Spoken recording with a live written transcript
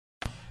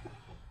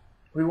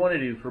we want to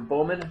do for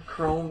Bowman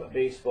Chrome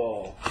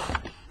Baseball.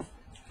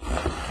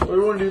 What do we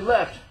want to do?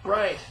 Left,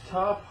 right,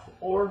 top,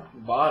 or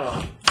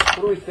bottom?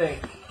 What do we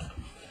think?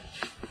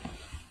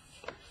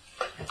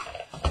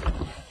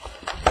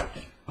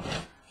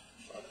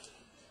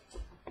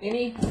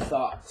 Any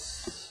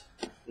thoughts?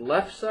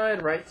 Left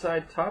side, right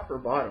side, top, or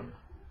bottom?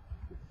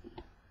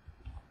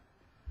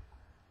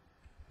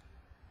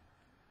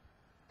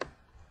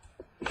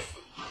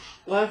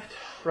 Left,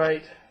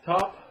 right,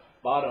 top,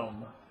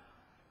 bottom.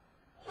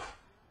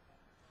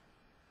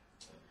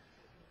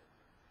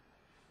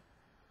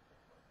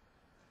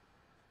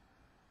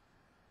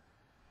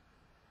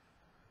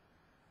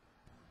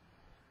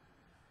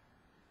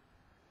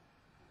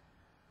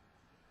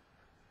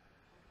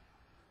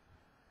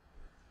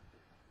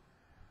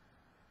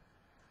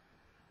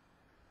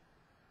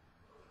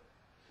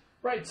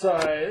 Right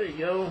side, there you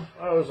go.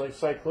 I always like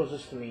side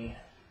closest to me.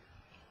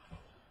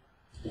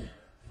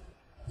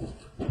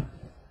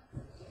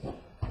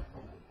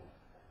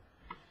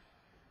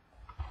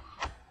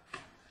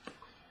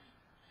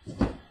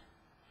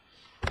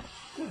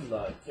 Good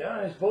luck,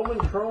 guys. Bowman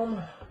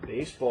Chrome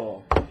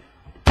Baseball.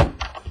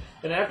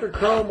 And after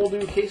Chrome, we'll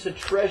do a case of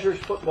Treasures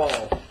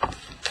Football.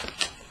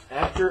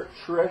 After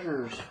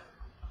Treasures,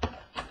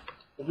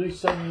 we'll do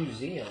some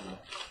Museum.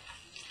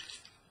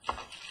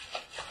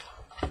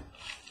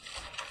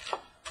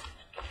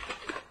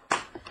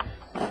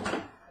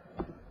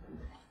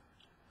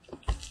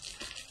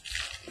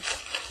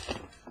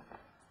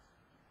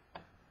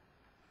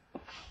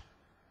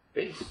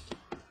 Base.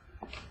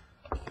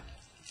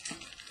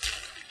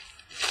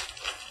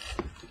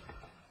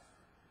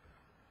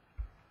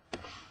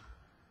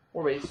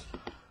 Or base.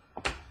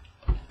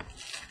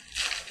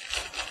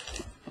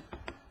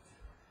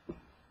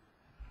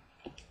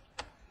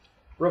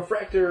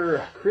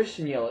 Refractor,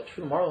 Christian Yelich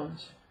for the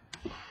Marlins.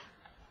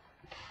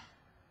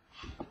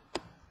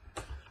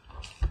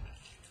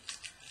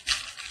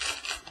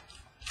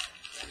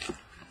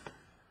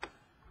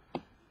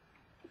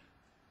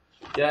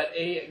 Got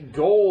a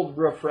gold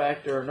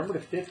refractor, number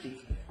 /50.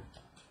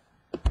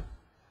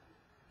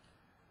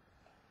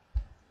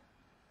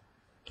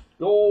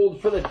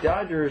 Gold for the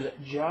Dodgers,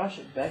 Josh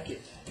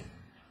Beckett.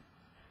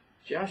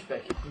 Josh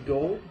Beckett,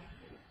 gold.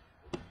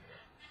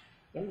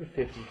 Number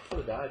 /50 for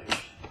the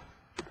Dodgers.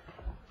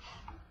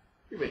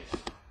 Your base.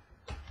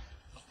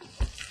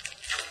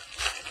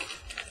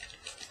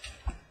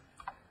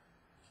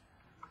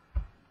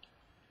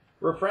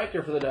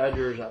 Refractor for the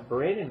Dodgers,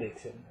 Brandon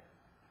Dixon.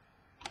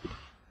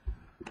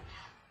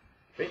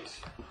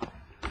 Base.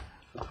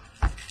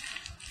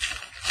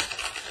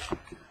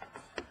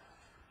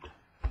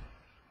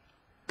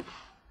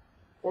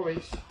 Or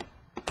base.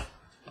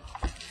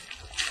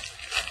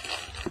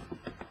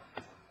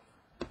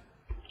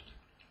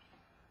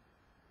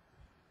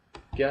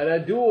 Got a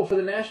duel for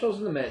the Nationals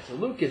and the Mets.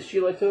 Lucas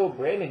Giolito,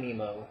 Brandon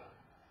Nemo.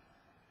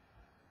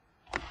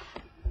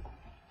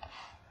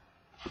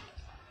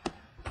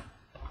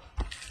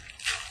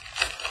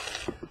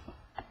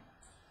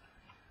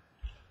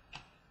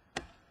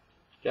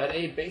 Got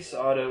a base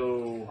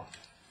auto.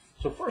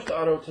 So first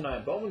auto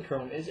tonight, Bowman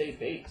Chrome is a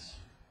base.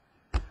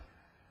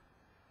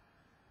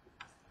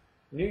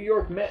 New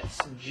York Mets,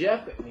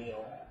 Jeff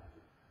McNeil.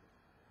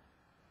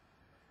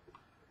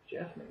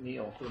 Jeff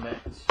McNeil for the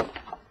Mets.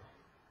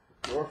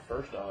 Your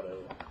first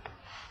auto.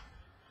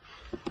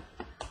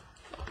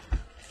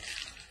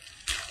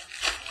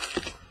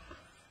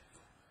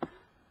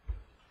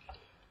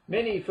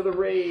 Mini for the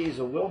Rays,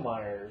 Will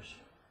Myers.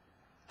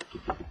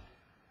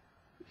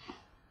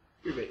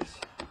 Your base.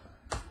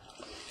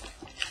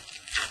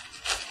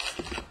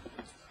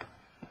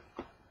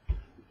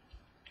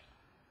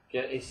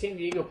 Got a San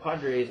Diego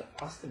Padres,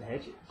 Austin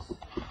Hedges.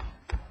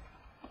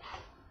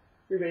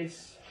 Your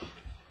base.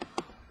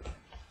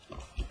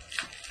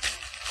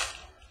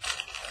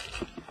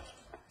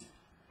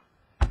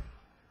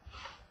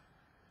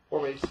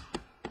 Four base.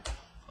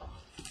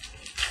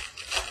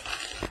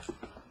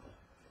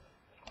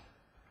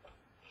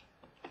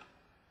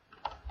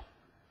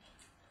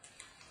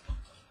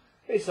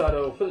 Base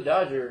auto for the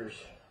Dodgers.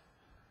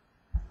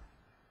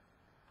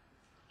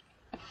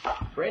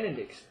 Brandon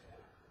Dixon.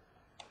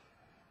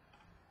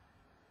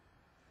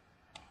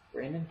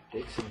 Brandon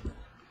Dixon.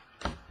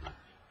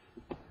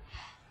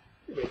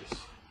 Your base.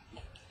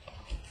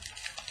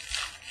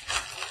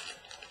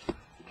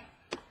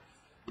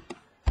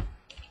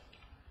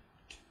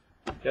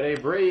 Got a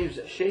Braves,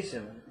 Shea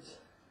Simmons.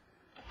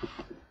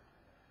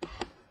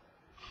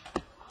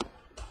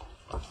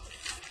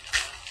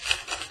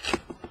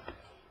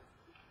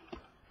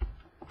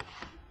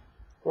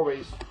 Four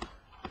base.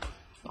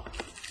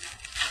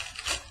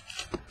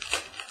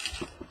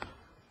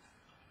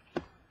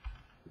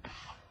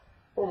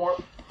 Four more.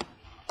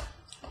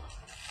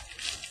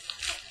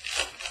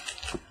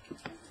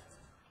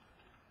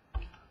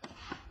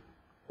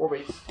 Four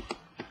base.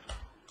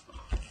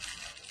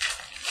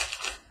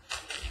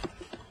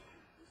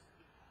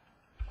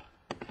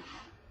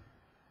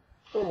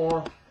 Four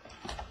more.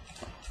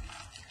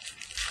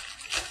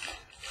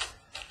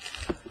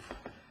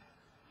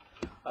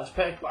 Last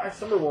pack,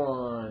 box number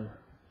 1.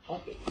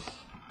 home base.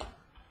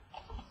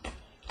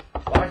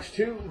 Box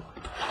 2.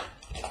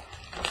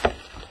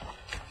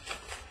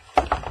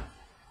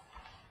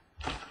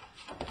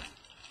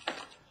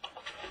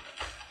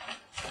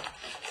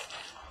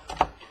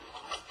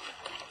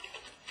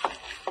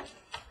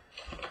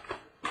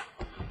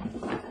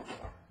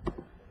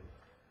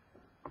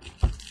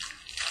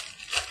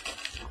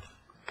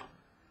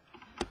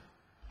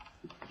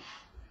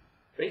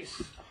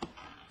 Base.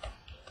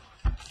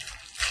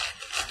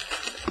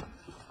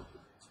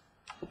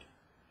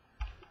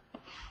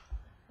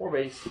 More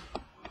base.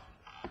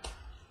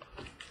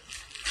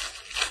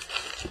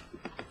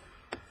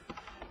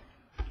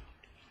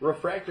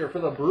 Refractor for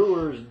the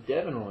Brewers,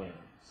 Devin Williams.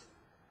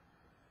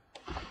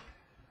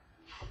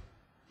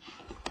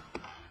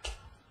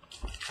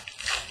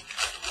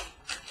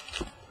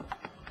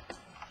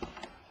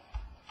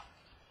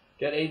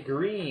 Got a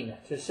green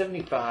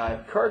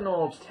 /75.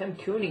 Cardinals, Tim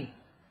Cooney.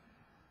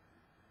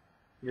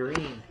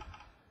 Green.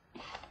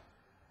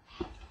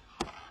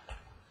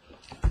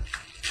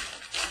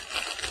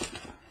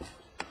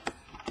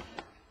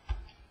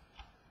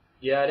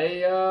 Got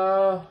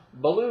a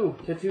blue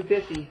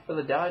 /250 for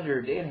the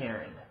Dodger, Dan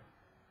Herron.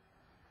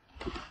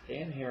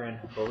 Dan Herron,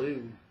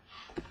 blue.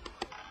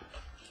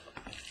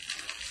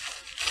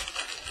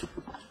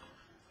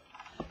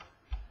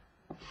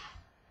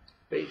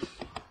 Base.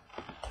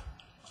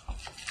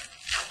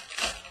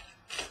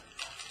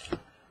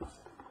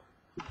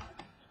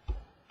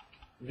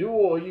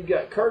 Duel, you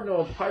got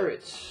Cardinals,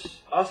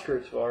 Pirates,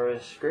 Oscar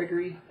Suarez,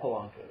 Gregory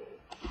Polanco.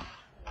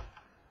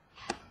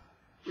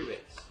 Your base.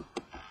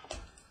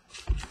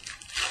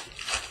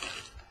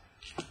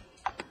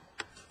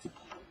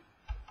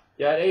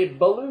 Got a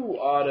blue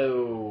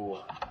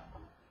auto.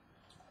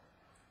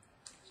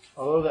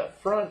 Although that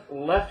front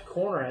left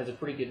corner has a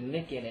pretty good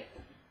nick in it.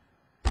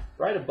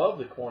 Right above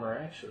the corner,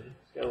 actually.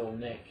 It's got a little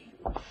nick.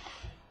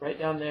 Right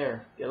down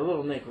there. Got a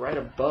little nick right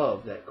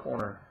above that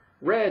corner.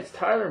 Reds,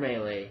 Tyler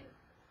Mahle.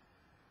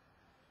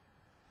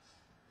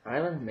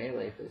 Tyler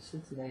Mahle for the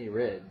Cincinnati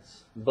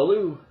Reds.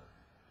 Blue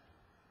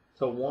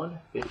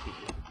 /150.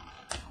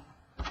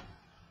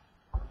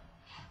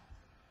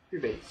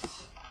 Your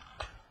base.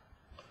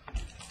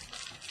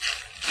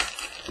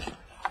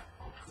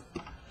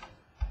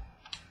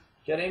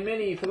 Got a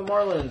mini for the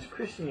Marlins,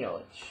 Christian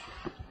Yelich.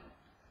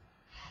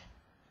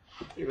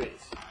 Your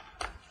base.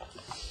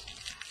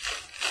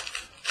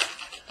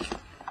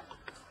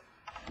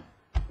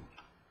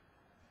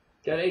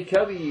 Got a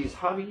Cubbies,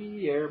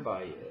 Javier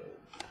Baez.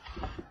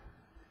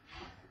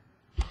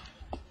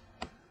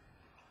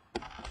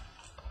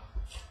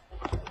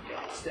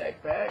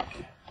 Stack back.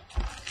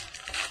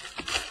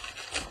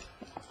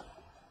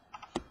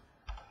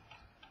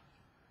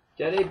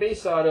 Got a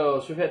base auto.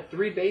 So we've had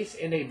 3 base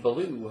and a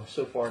blue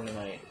so far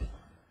tonight.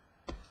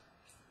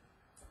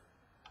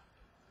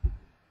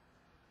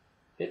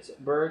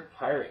 Pittsburgh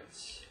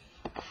Pirates.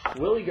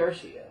 Willie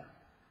Garcia.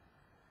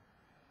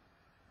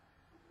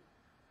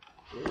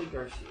 Willie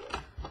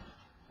Garcia.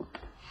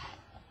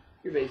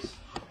 Your base.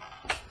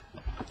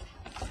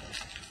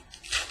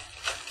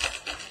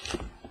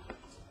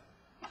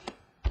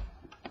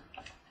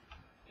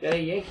 Got a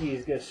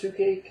Yankees,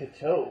 Gasuke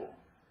Kato.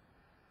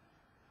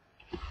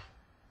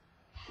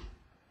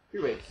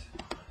 Your base.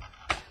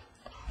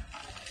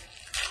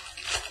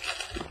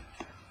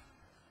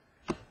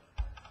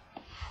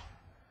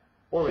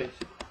 Four base.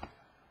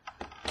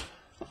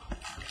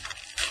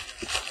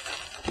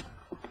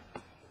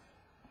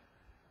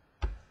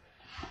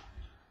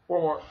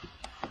 Four more.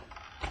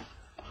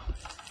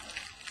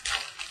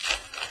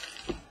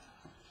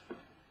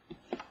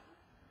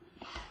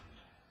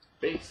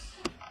 Base.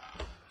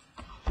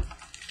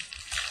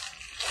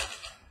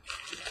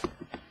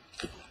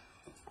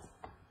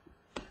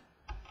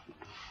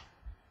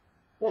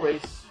 Four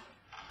base.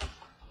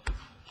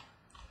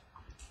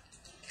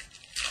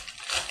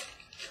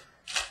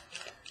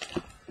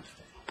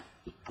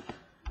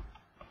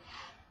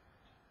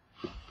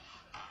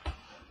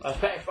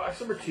 Pack box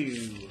number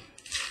 2.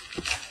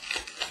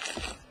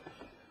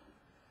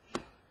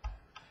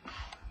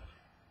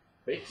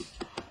 Base.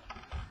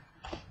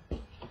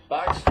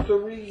 Box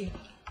 3.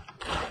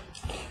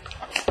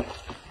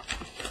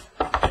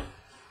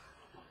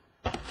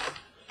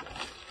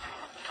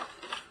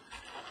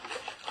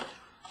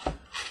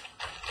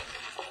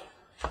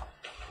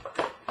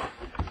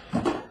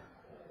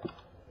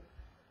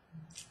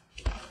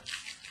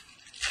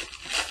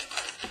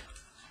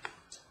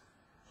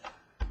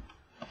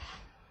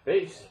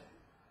 Base.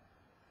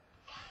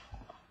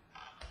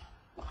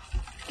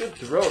 Good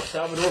throw,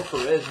 Salvador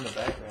Perez in the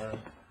background.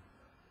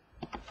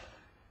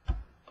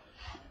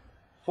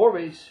 Four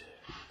base.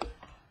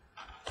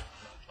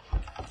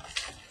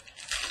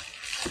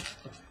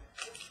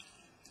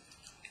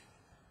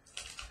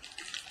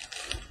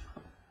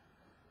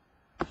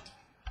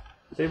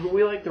 Say, but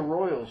we like the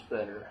Royals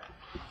better.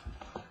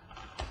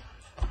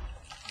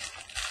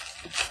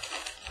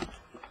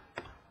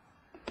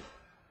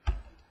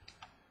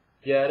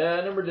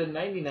 Got number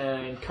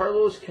 /99,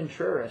 Carlos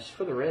Contreras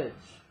for the Reds.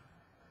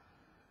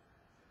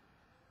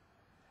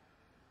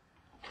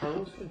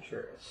 Carlos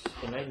Contreras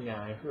to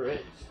 99 for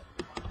Reds.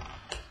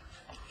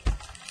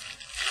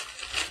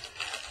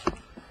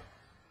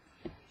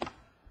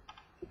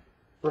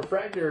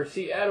 Refractor,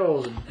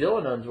 Seattle's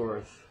Dylan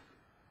Unsworth.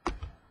 I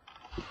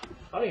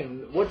don't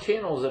even, what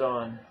channel is it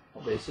on?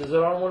 Is it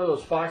on one of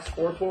those Fox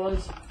Sports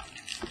ones?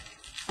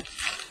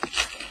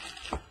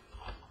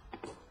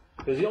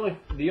 Because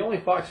the only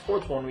Fox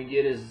Sports one we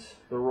get is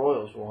the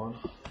Royals one.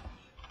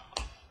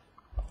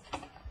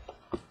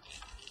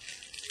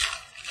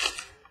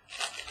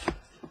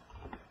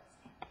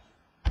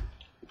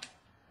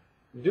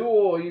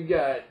 Duel, you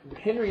got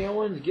Henry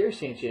Owens, Gary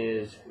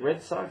Sanchez,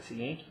 Red Sox,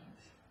 Yankees.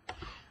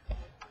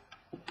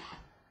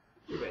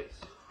 Your base.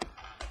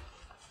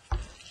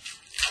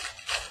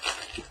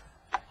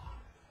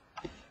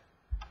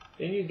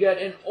 Then you got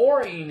an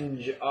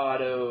orange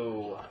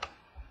auto.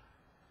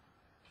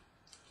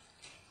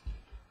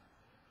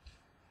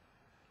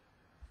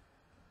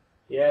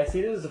 Yeah,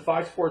 see, this is the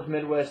Fox Sports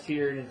Midwest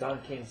here, and it's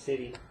on Kansas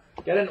City.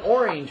 Got an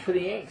orange for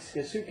the Yanks,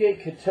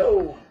 Keisuke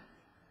Kato.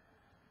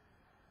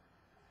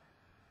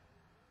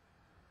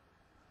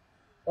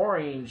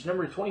 Orange,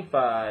 number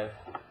 25.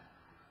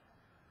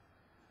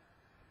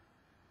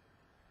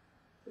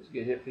 That's a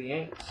good hit for the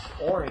Yanks.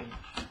 Orange.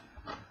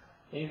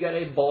 And you got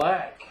a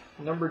black,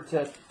 number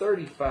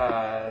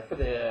 35 for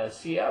the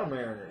Seattle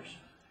Mariners.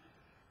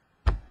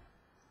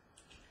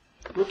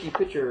 Rookie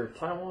pitcher,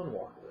 Taijuan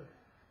Walker.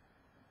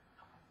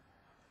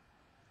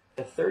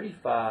 A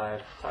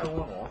 35,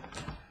 Taijuan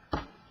Walker.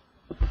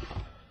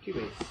 Two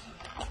base.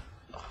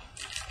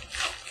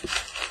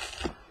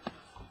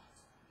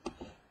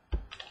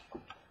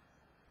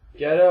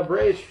 Got a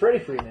Braves, Freddie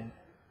Freeman.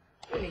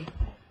 Benny.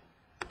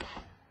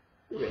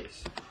 Two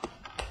base.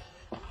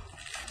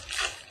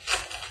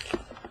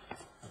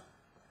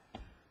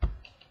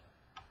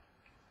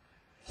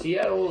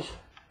 Seattle's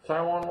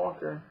Taijuan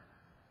Walker.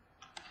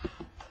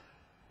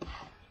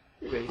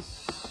 Two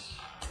base.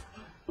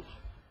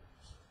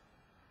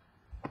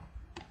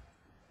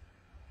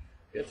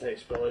 That's how you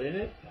spell it,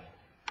 isn't it?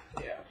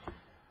 Yeah.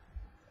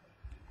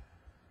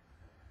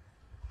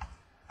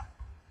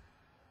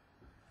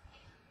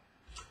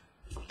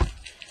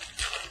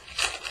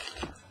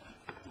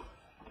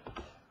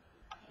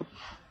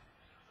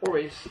 Four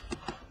base.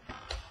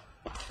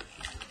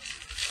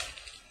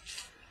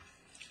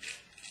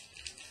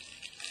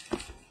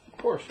 Of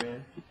course,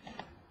 man.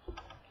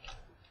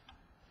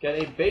 Got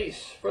a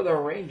base for the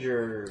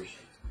Rangers.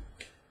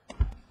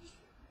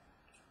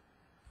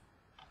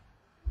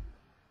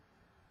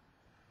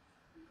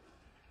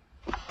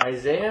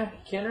 Isaiah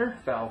Kenner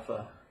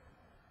Falfa.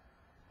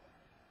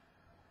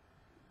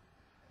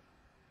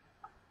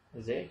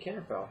 Isaiah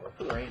Kenner Falfa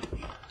for the Rangers.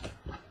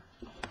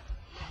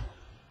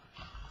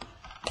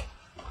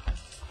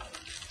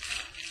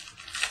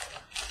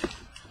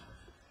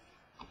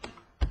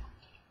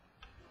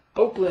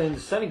 Oakland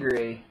Sonny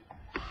Gray.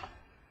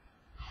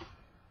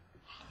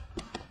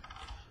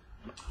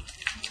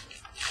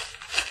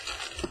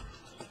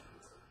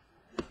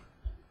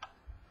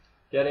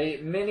 Got a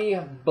mini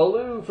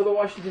blue for the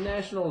Washington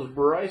Nationals,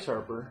 Bryce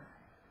Harper.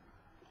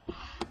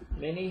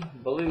 Mini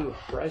blue,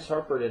 Bryce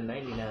Harper to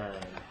 99.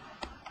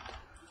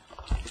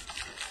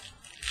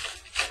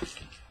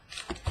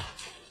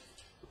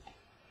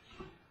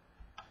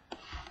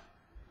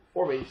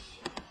 Four base.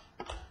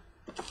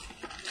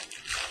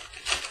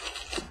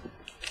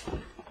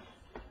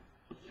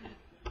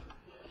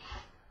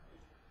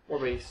 Four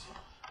base.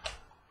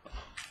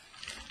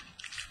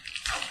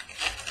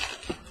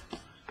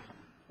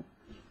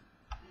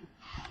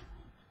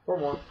 Four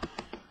more.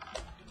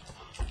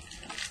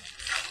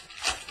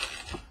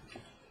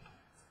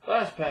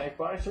 Last pack,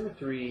 box number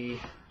 3.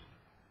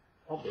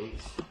 All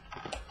base.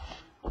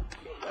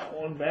 Get that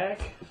one back.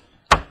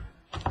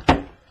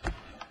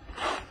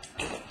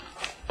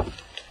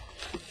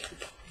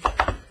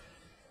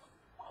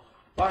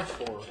 Box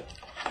 4.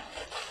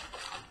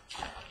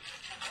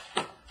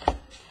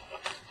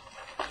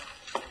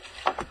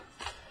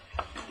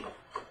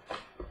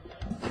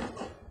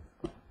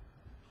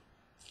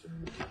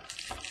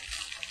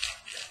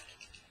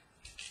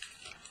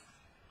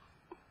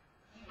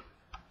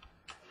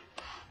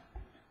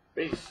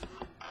 Base.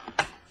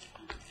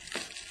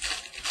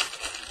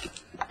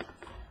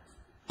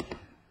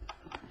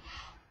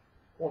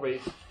 More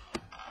base.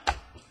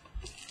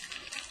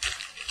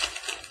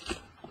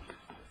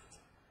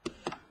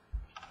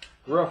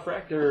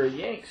 Refractor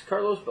Yanks,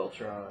 Carlos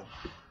Beltran.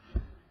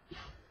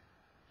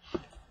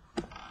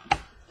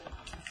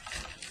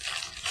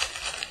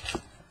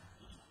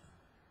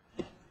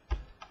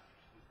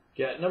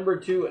 Got number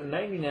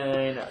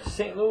 299,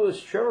 St. Louis,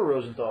 Trevor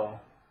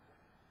Rosenthal.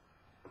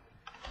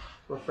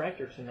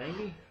 Refractor to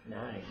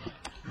 99.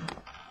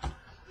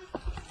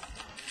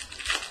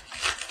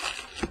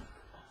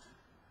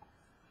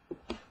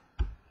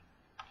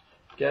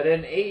 Got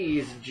an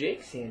A's,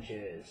 Jake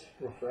Sanchez.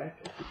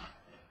 Refractor.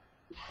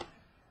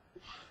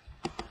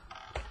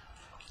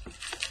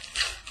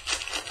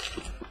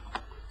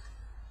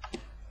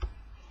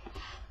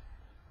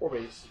 Four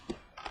base.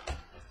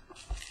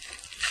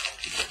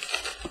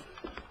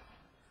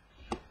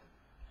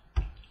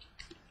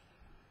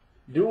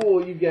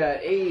 Dual, you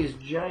got A's,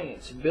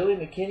 Giants, Billy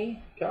McKinney,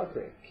 Kyle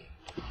Craig.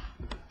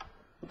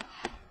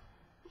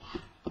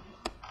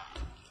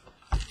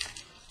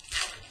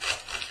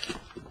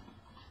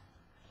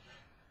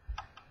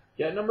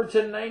 Got number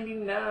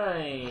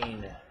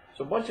 1099.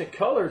 So a bunch of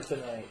colors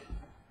tonight.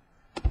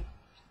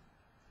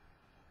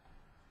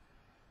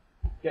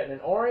 Got an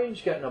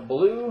orange, got a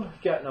blue,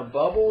 got a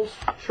bubbles.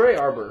 Trey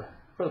Arbor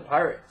for the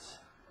Pirates.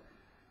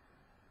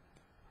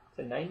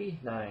 To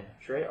 99.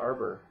 Trey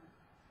Arbor.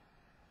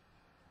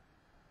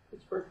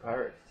 Pittsburgh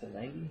Pirates to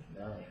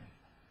 99.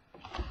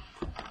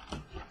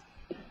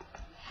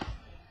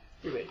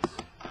 Your base.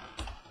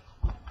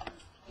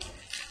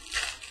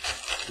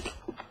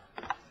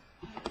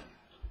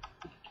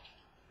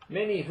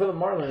 Mini for the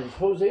Marlins,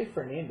 Jose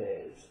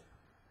Fernandez.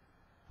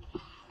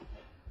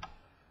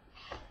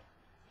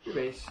 Your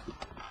base.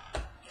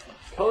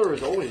 Color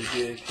is always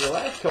good. For the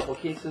last couple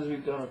cases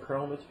we've done of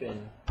Chrome, it's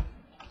been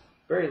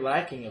very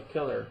lacking of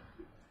color.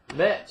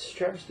 Mets,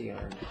 Travis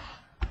DeArn.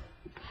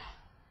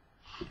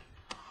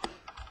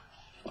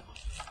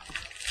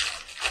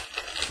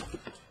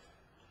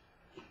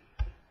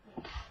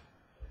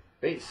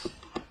 Base.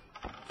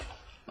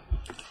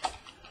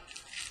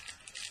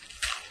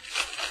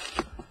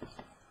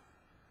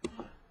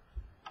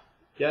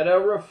 Got a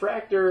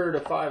refractor to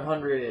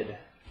 500.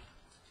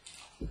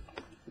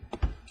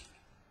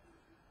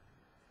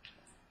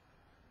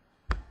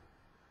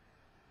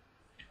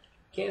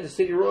 Kansas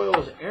City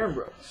Royals, Aaron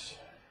Brooks.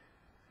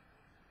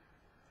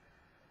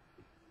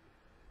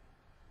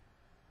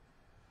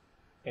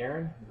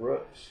 Aaron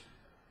Brooks.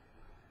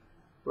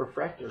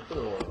 Refractor for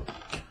the Royals.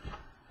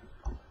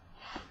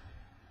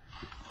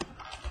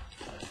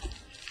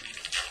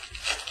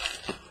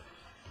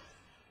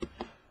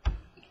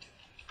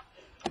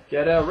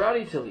 Got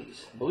Rowdy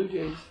Tillies, Blue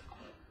Jays.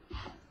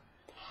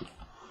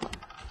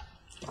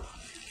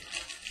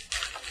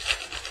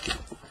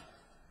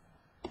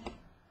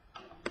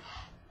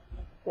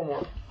 One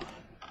more.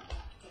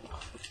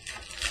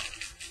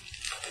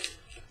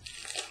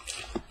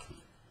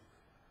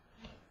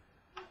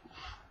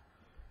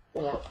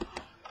 One more.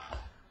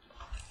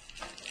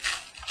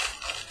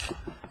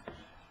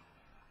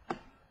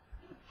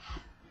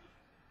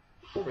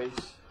 Four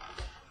base.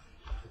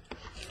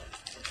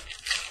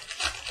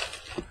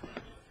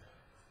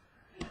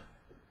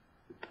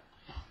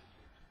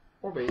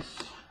 Four base.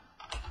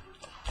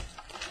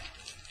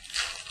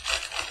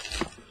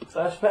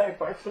 Last pack,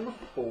 box number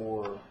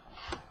 4.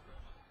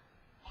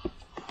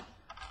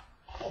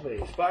 All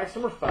base, box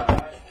number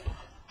 5.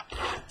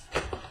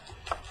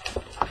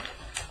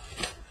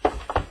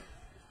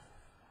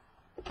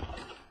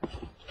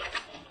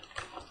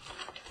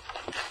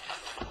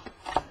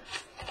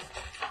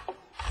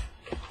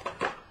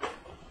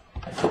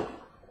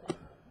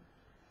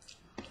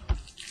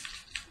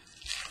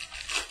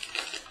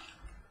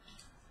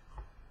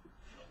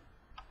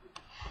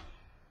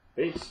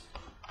 Base.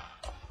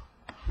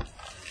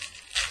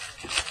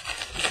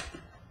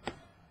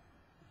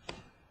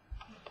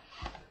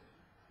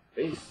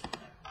 Base.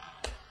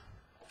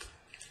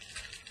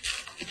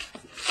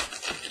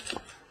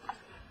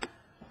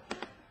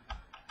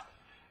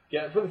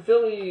 Got it for the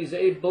Phillies,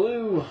 a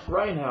blue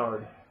Ryan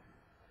Howard.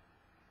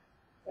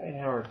 Ryan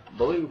Howard,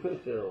 blue for the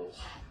Phils.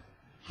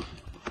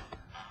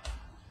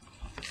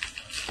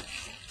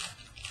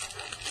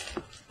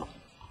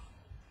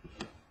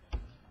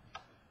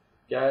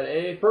 Got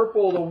a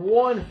purple to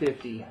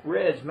 150.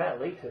 Reds, Matt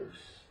Latos.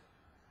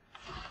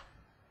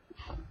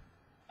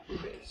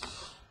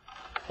 Base.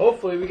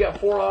 Hopefully we got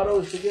 4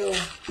 autos to go.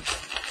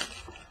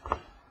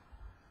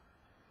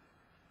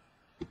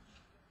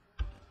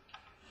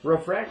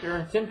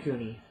 Refractor, Tim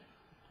Cooney.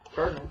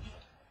 Cardinals.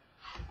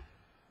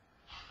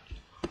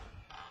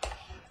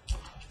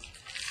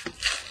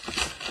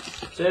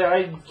 Say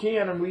I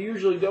can, and we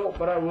usually don't,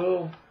 but I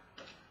will.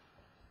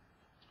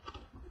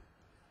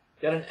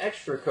 Got an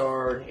extra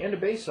card and a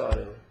base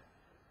auto.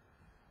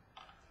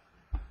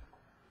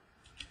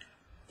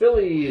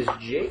 Phillies,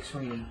 Jake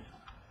Sweeney.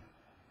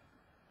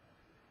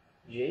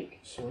 Jake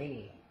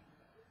Sweeney.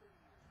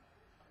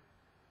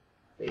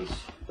 Base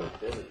for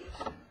Phillies.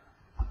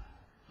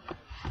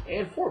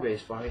 And 4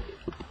 base behind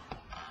it.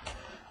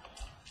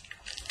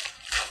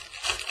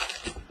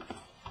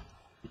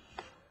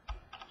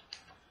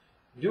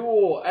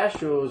 Dual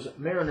Astros,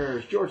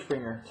 Mariners, George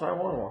Springer,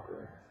 Taiwan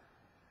Walker.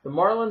 The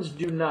Marlins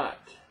do not.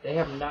 They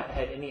have not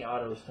had any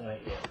autos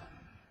tonight yet.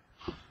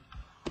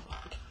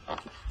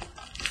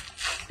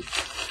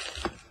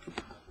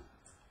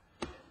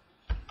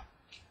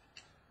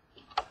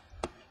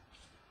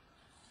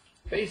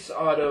 Base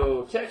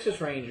auto,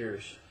 Texas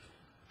Rangers.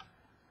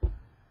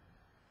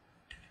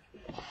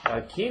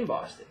 Keen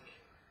Bostic.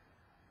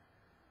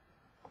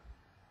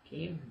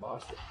 Keen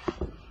Bostic.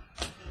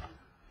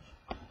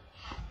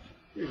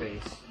 3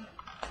 base.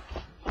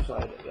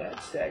 Slide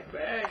that stack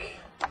back.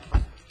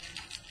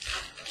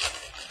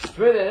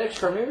 Maybe that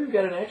extra. Maybe we've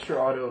got an extra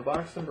auto.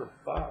 Box number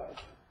 5.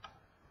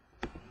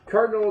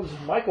 Cardinals,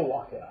 Michael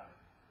Wacha.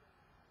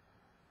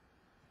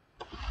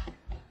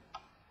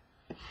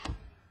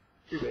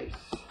 3 base.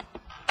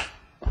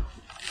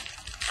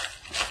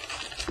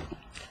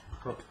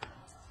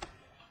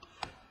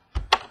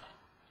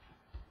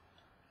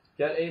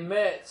 Got a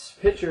Mets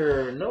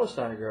pitcher, Noah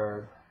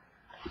Syndergaard.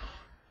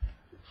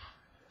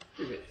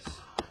 3 base.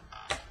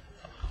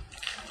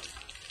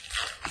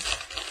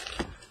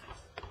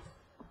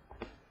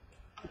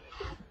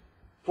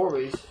 Four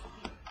base.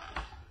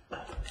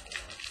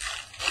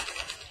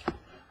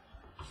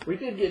 We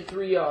did get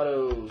 3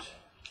 autos.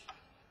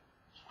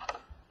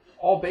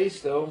 All base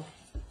though.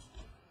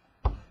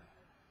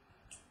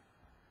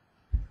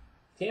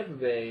 Tampa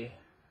Bay.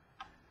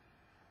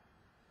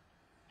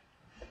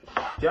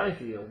 Johnny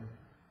Field.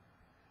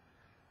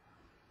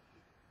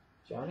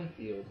 Johnny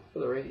Field for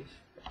the Rays.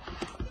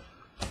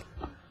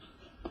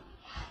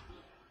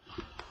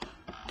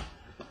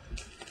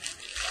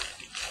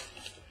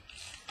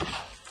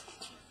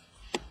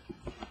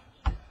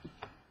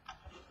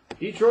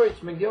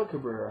 Detroit's Miguel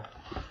Cabrera.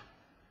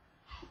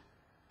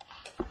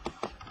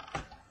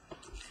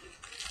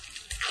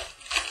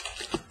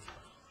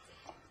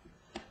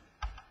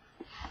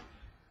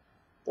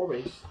 Four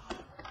base.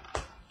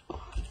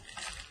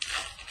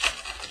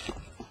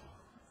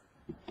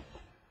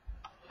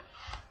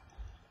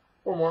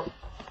 Four more.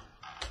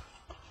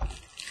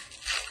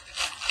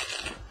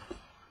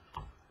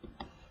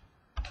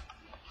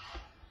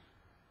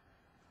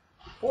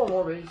 Four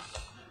more base.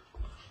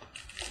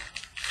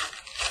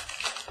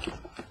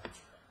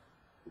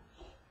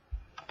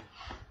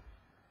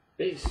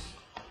 Base.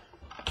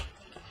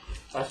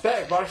 Last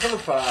pack, box number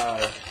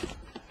 5.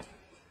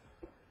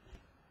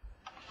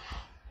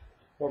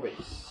 Four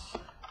base.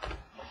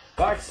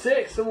 Box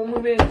 6, and we'll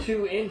move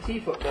into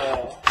NT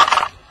football.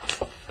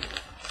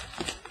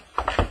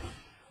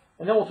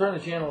 And then we'll turn the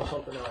channel to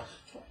something else.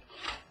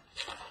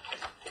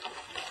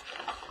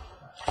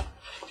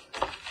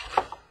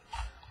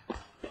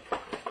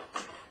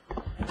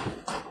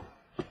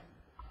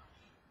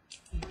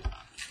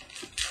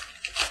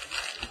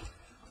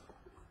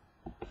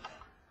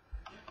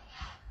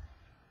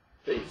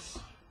 Base.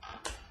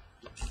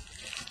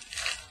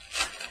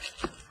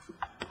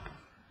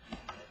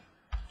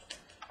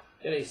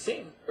 And a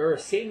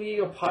San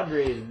Diego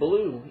Padres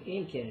blue,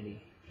 Ian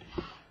Kennedy.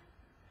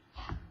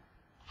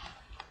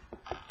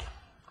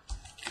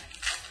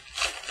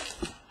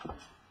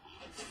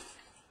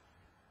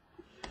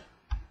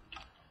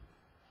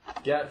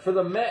 Got for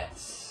the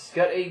Mets,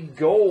 got a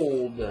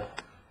gold.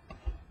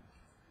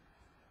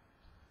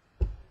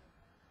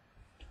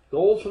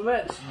 Gold for the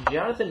Mets,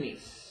 Jonathan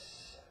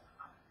Neese.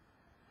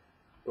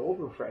 Gold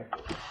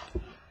refractor.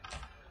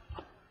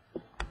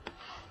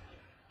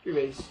 3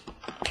 base.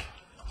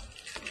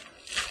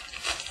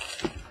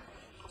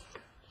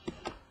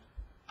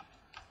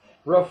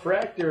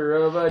 Refractor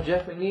of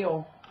Jeff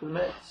McNeil for the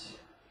Mets.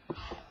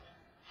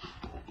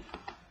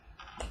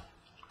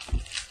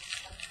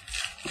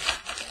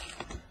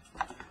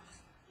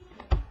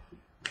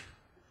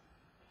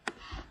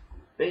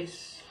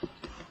 Base.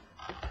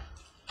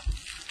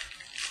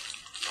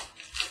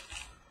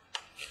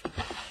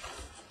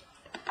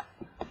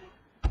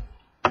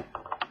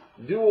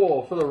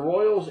 Duel for the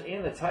Royals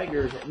and the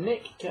Tigers,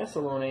 Nick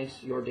Castellanos,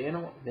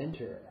 Yordano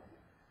Ventura.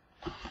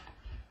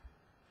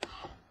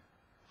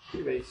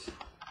 3 base.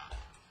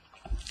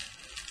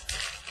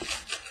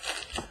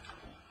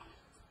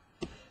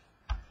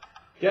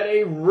 Got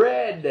a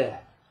red.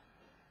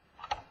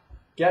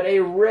 Got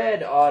a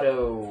red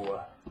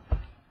auto.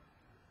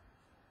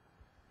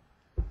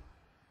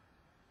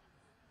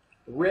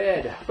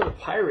 Red for the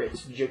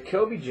Pirates,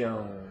 Jacoby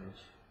Jones.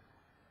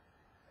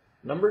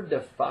 Numbered to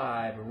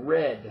 5,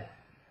 red.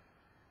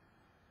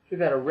 We've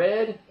got a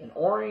red, an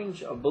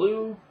orange, a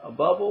blue, a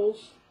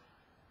bubbles.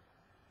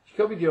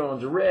 Jacoby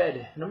Jones,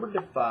 red, numbered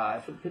to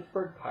 5 for the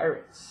Pittsburgh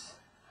Pirates.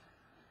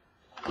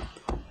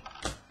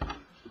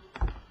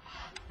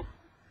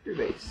 3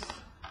 base.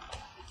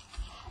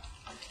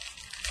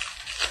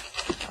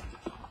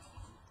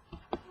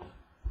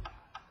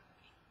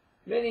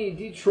 Many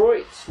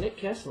Detroit's Nick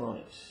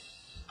Castellanos.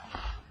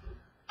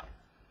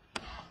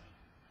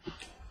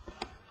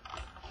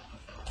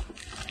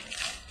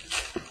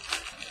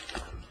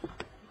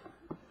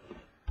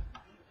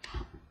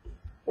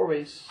 Four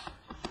base.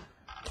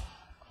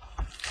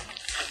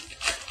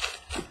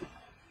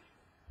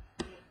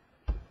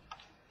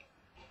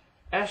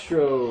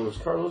 Astros,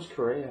 Carlos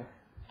Correa.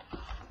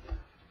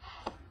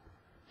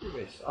 3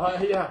 base.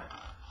 Yeah.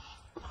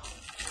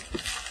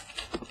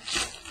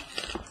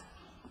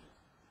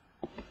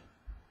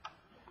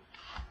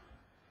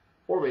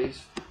 Four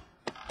base.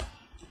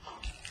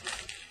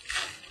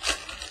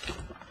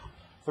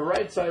 The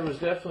right side was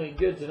definitely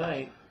good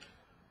tonight.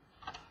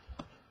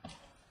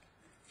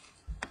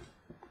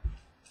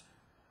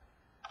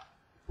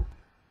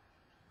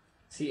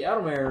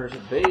 Seattle Mariners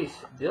at base,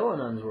 Dylan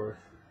Unsworth.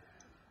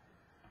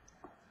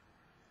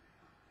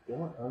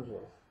 Dylan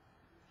Unsworth.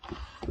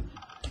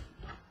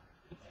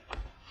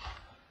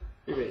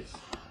 3 base.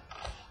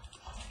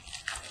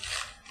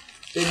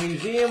 The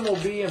museum will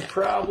be in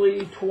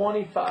probably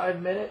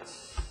 25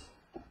 minutes.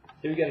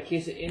 So we got a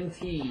case of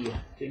NT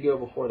to go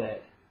before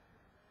that.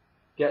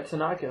 Got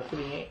Tanaka for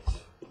the Yanks.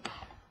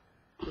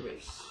 3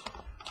 base.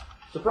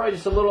 So probably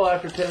just a little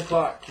after 10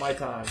 o'clock my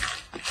time.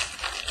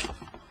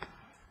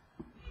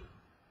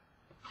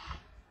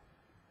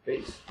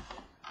 Base.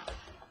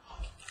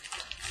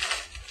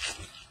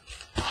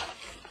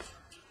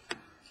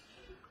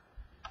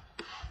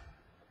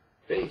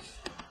 Base.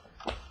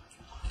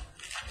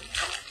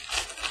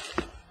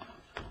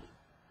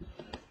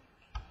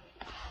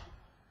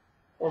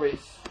 Or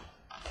base.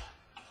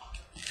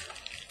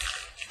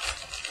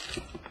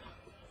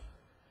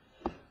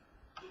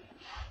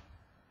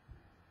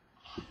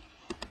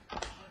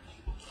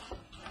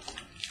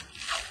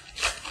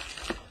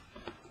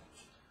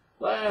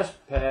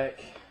 Last pack.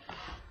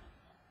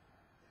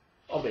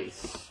 All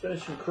base.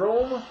 Finishing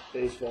chrome.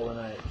 Baseball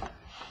tonight.